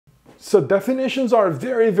So definitions are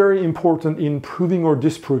very, very important in proving or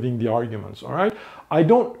disproving the arguments, all right? I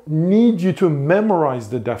don't need you to memorize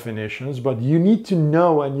the definitions, but you need to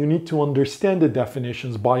know and you need to understand the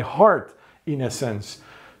definitions by heart, in a sense,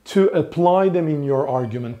 to apply them in your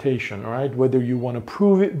argumentation, all right? Whether you want to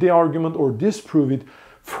prove it, the argument or disprove it,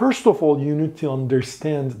 first of all, you need to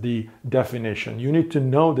understand the definition. You need to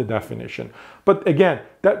know the definition. But again,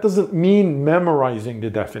 that doesn't mean memorizing the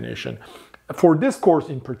definition. For this course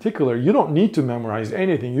in particular, you don't need to memorize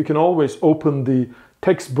anything. You can always open the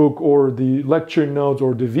textbook or the lecture notes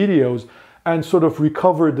or the videos and sort of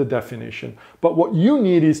recover the definition. But what you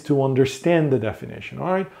need is to understand the definition,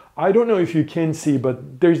 all right? I don't know if you can see,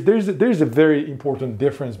 but there's a very important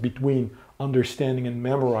difference between understanding and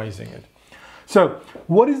memorizing it. So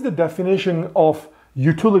what is the definition of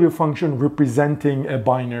utility function representing a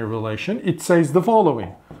binary relation? It says the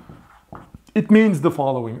following. It means the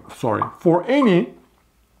following, for any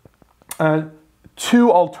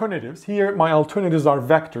two alternatives, here my alternatives are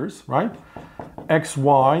vectors, right? X,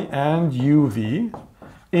 Y, and UV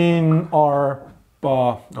in R,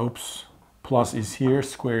 plus is here,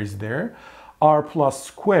 square is there, R plus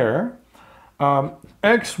square,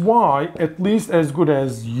 X, Y at least as good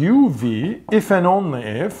as UV if and only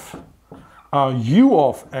if U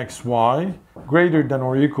of X, Y greater than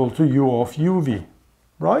or equal to U of UV,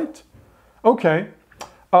 right? Okay,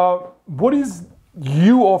 what is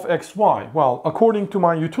U of xy? Well, according to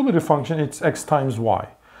my utility function, it's x times y.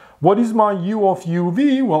 What is my U of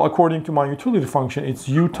uv? Well, according to my utility function, it's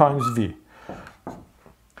u times v.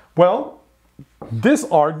 Well, this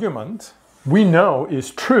argument we know is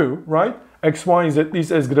true, right? xy is at least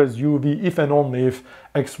as good as uv if and only if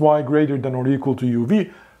xy greater than or equal to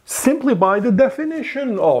uv, simply by the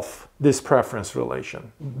definition of this preference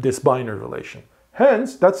relation, this binary relation.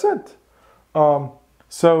 Hence, that's it.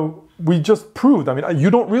 So we just proved, I mean,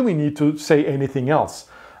 you don't really need to say anything else.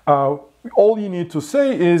 All you need to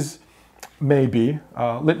say is maybe,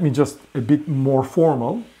 let me just a bit more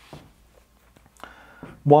formal.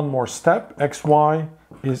 One more step, xy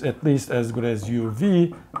is at least as good as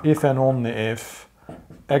uv if and only if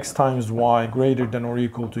x times y greater than or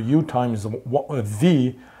equal to u times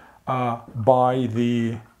v by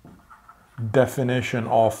the definition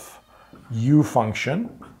of u function.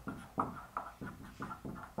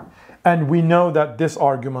 And we know that this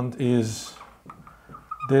argument is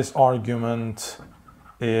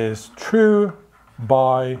true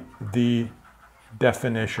by the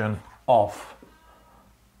definition of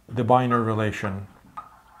the binary relation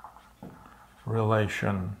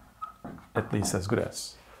at least as good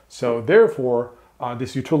as. So therefore,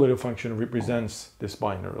 this utility function represents this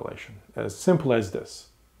binary relation. As simple as this.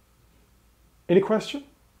 Any question?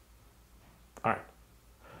 All right.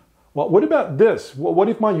 Well, what about this? What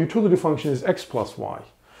if my utility function is x plus y?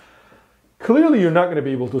 Clearly, you're not going to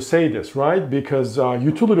be able to say this, right? Because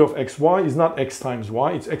utility of xy is not x times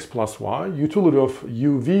y, it's x plus y. Utility of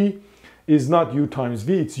uv is not u times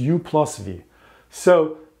v, it's u plus v.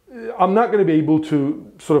 So I'm not going to be able to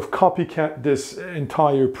sort of copycat this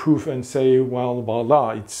entire proof and say, well,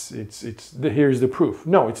 voila, here's the proof.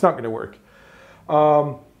 No, it's not going to work.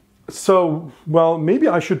 So, well, maybe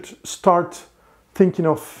I should start thinking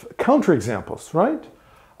of counterexamples, right?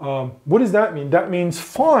 What does that mean? That means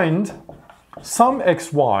find some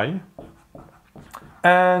xy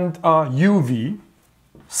and uv,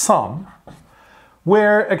 some,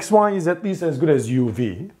 where xy is at least as good as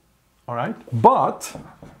uv, all right? But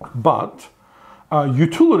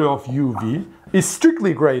utility of uv is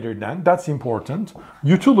strictly greater than, that's important,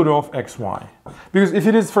 utility of xy. Because if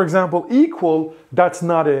it is, for example, equal, that's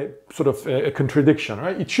not a sort of a contradiction,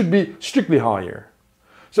 right? It should be strictly higher.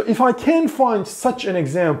 So if I can find such an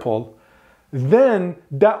example, then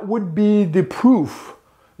that would be the proof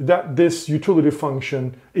that this utility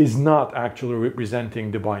function is not actually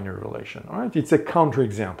representing the binary relation, all right? It's a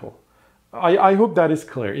counterexample. I hope that is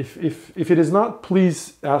clear. If it is not,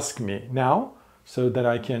 please ask me now so that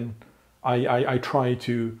I try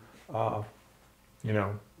to,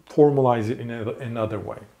 formalize it in another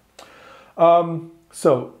way.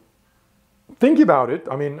 So think about it.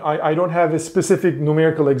 I mean, I don't have a specific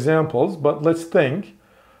numerical examples, but let's think.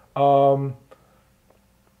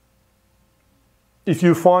 If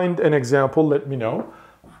you find an example, let me know.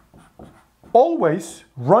 Always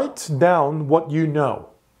write down what you know.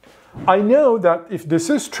 I know that if this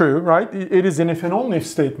is true, right, it is an if and only if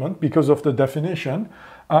statement because of the definition.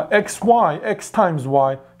 X times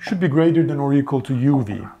y should be greater than or equal to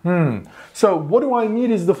uv. So what do I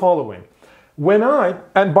need is the following.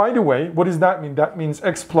 And by the way, what does that mean? That means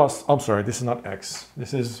x plus, I'm sorry, this is not x.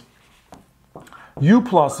 This is u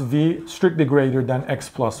plus v strictly greater than x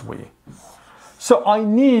plus v. So I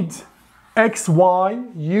need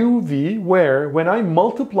xy, uv, where when I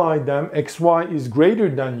multiply them, xy is greater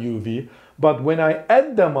than uv, but when I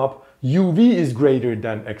add them up, uv is greater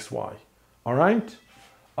than xy. All right?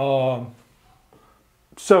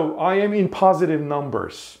 So I am in positive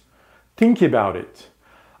numbers. Think about it.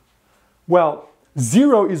 Well,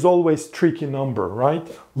 0 is always a tricky number, right?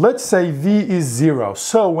 Let's say v is 0.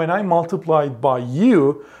 So when I multiply it by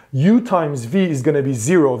u times v is going to be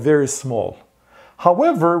 0, very small.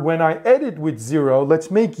 However, when I add it with 0,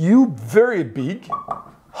 let's make u very big,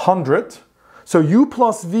 100. So u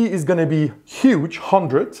plus v is going to be huge,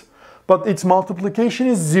 100, but its multiplication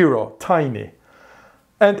is 0, tiny.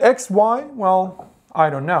 And xy, well, I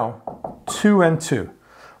don't know, 2 and 2.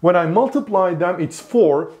 When I multiply them, it's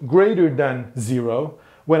 4, greater than 0.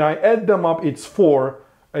 When I add them up, it's 4,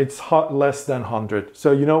 it's less than 100.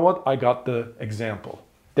 So you know what? I got the example.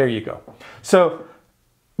 There you go. So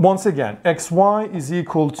once again, xy is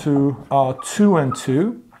equal to 2 and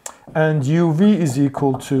 2, and uv is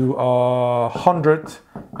equal to 100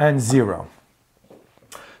 and 0.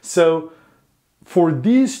 So for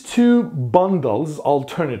these two bundles,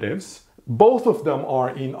 alternatives, both of them are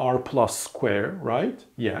in r plus square, right?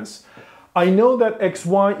 Yes. I know that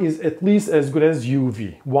xy is at least as good as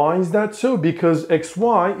uv. Why is that so? Because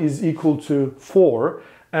xy is equal to 4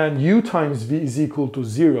 and u times v is equal to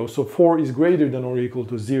 0. So 4 is greater than or equal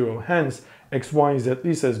to 0. Hence, xy is at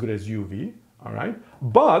least as good as uv. All right.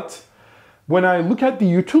 But when I look at the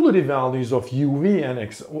utility values of uv and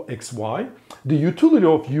xy, the utility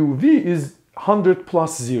of uv is 100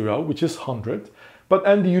 plus 0, which is 100.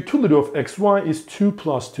 And the utility of xy is 2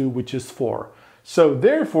 plus 2, which is 4. So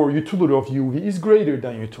therefore, utility of uv is greater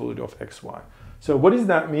than utility of xy. So what does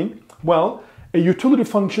that mean? Well, a utility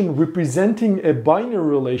function representing a binary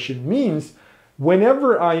relation means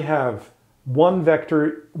whenever I have one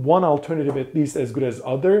vector, one alternative at least as good as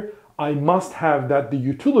other, I must have that the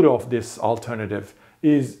utility of this alternative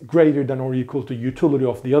is greater than or equal to utility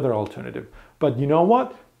of the other alternative. But you know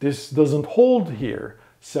what? This doesn't hold here.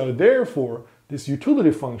 So therefore, this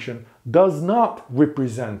utility function does not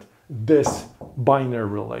represent this binary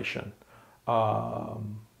relation.